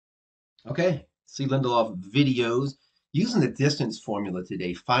Okay, see Lindelof videos using the distance formula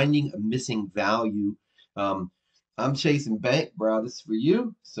today, finding a missing value. Um, I'm chasing bank, bro. This is for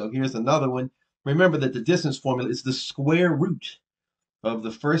you. So here's another one. Remember that the distance formula is the square root of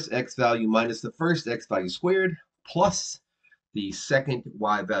the first x value minus the first x value squared plus the second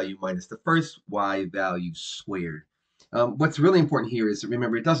y value minus the first y value squared. What's really important here is to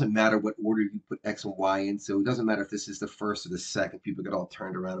remember it doesn't matter what order you put x and y in. So it doesn't matter if this is the first or the second. People get all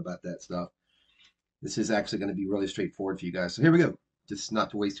turned around about that stuff. This is actually going to be really straightforward for you guys. So here we go. Just not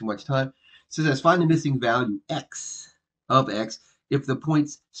to waste too much time. It says find the missing value x of x if the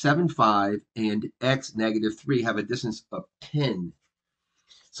points 7, 5 and x negative 3 have a distance of 10.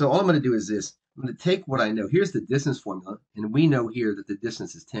 So all I'm going to do is this. I'm going to take what I know. Here's the distance formula, and we know here that the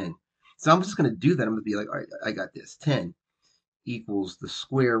distance is 10. So I'm just going to do that. I'm going to be like, all right, I got this. 10 equals the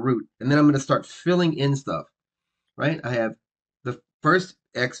square root. And then I'm going to start filling in stuff, right? I have the first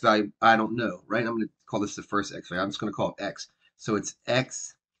x value, I don't know, right? I'm going to call this the first x value. I'm just going to call it x. So it's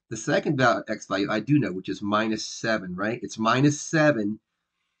x. The second x value I do know, which is minus 7, right? It's minus 7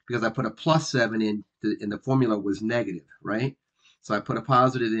 because I put a plus 7 in, and the formula was negative, right? So I put a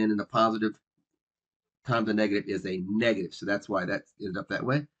positive in, and the positive times the negative is a negative. So that's why that ended up that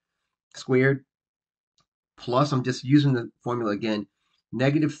way. Squared plus, I'm just using the formula again,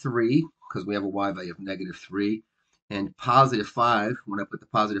 negative 3, because we have a y value of negative 3, and positive 5. When I put the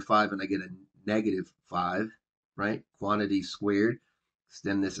positive 5 and I get a negative 5, right? Quantity squared.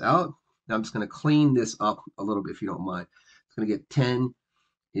 Extend this out. Now I'm just going to clean this up a little bit if you don't mind. It's going to get 10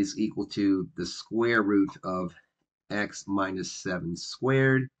 is equal to the square root of x minus 7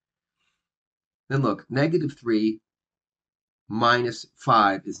 squared. Then look, negative 3 minus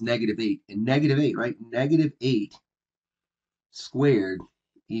 5 is negative 8. And negative 8, right? Negative 8 squared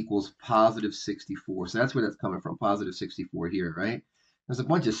equals positive 64. So that's where that's coming from, positive 64 here, right? There's a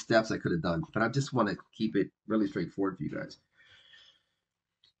bunch of steps I could have done, but I just want to keep it really straightforward for you guys.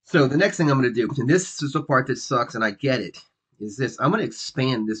 So the next thing I'm going to do, and this is the part that sucks, and I get it, is this. I'm going to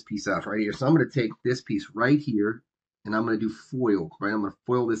expand this piece out right here. So I'm going to take this piece right here, and I'm going to do FOIL, right? I'm going to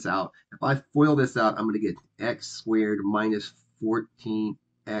FOIL this out. If I FOIL this out, I'm going to get x squared minus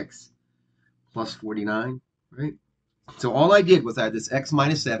 14x plus 49, right? So all I did was I had this x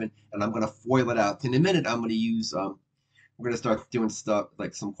minus 7, and I'm going to FOIL it out. In a minute, I'm going to use, we're going to start doing stuff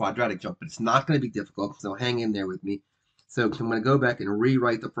like some quadratic jump, but it's not going to be difficult, so hang in there with me. So I'm going to go back and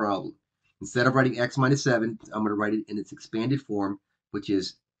rewrite the problem. Instead of writing x minus 7, I'm going to write it in its expanded form, which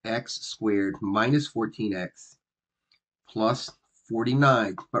is x squared minus 14x plus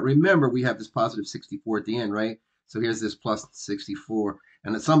 49. But remember, we have this positive 64 at the end, right? So here's this plus 64.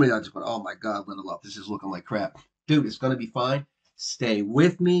 And then somebody else just went, oh my God, Lindelof, this is looking like crap. Dude, it's going to be fine. Stay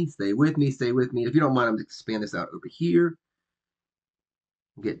with me, stay with me, stay with me. If you don't mind, I'm going to expand this out over here.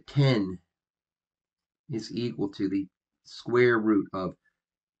 Get 10 is equal to the square root of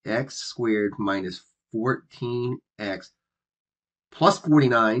x squared minus 14x plus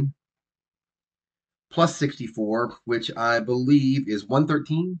 49 plus 64, which I believe is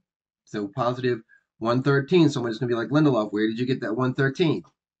 113. So positive 113. Someone's going to be like, Lindelof, where did you get that 113?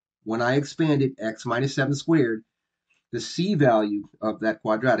 When I expanded x minus 7 squared, the c value of that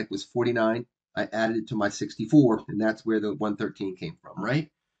quadratic was 49. I added it to my 64, and that's where the 113 came from, right?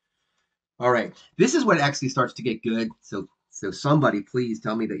 All right. This is when it actually starts to get good. So somebody please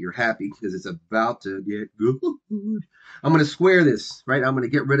tell me that you're happy because it's about to get good. I'm going to square this, right? I'm going to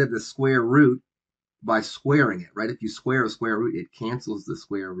get rid of the square root by squaring it, right? If you square a square root, it cancels the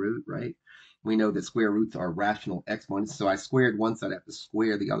square root, right? We know that square roots are rational exponents. So I squared one side, I have to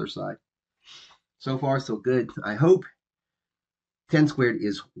square the other side. So far, so good. I hope 10 squared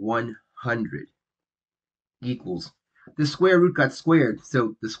is 100 equals. The square root got squared,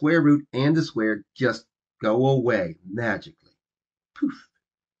 so the square root and the square just go away magically. Poof.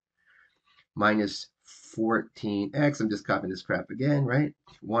 Minus 14x. I'm just copying this crap again, right?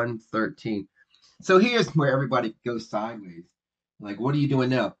 113. So here's where everybody goes sideways. Like, what are you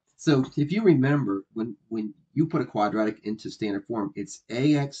doing now? So if you remember, when you put a quadratic into standard form, it's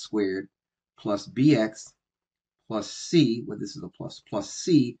ax squared plus bx plus c, well, this is a plus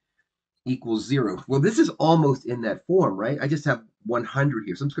c equals 0. Well, this is almost in that form, right? I just have 100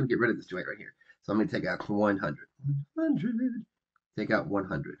 here. So I'm just going to get rid of this joint right here. So I'm going to take out 100. 100. Take out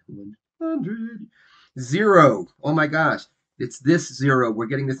 100. 100. 0. Oh my gosh. It's this 0. We're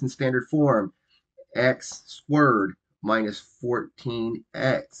getting this in standard form. X squared minus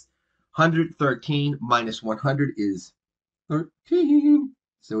 14x. 113 minus 100 is 13.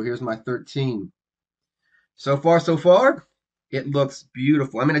 So here's my 13. So far, so far, it looks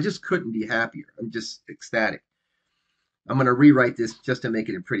beautiful. I mean, I just couldn't be happier. I'm just ecstatic. I'm going to rewrite this just to make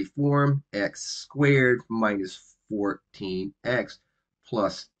it in pretty form. X squared minus 14x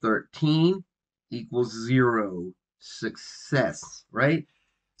plus 13 equals 0. Success, right?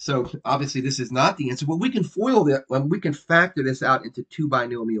 So obviously this is not the answer, but we can FOIL that when we can factor this out into two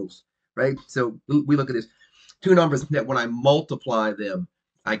binomials, right? So we look at this. Two numbers that when I multiply them,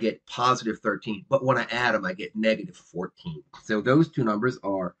 I get positive 13, but when I add them, I get negative 14. So those two numbers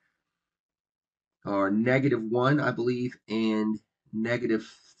are negative 1, I believe, and negative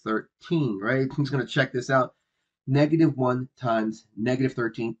 13, right? I'm just going to check this out. Negative 1 times negative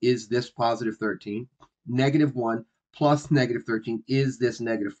 13 is this positive 13. Negative 1 plus negative 13 is this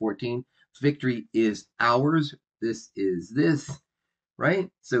negative 14. Victory is ours. This is this, right?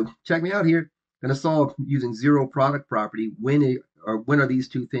 So check me out here. Going to solve using zero product property. When are these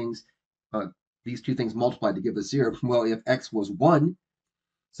two things multiplied to give us 0? Well, if x was 1,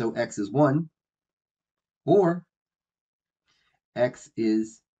 so x is 1, or x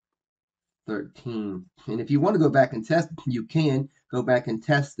is 13. And if you want to go back and test, you can go back and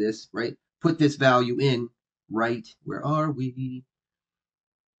test this, right? Put this value in, right? Where are we?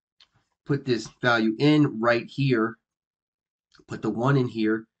 Put this value in right here. Put the 1 in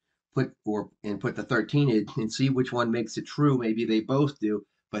here. Put the 13 in and see which one makes it true. Maybe they both do,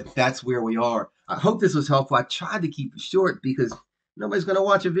 but that's where we are. I hope this was helpful. I tried to keep it short because nobody's going to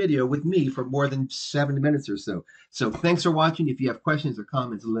watch a video with me for more than 7 minutes or so. So thanks for watching. If you have questions or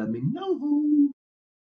comments, let me know.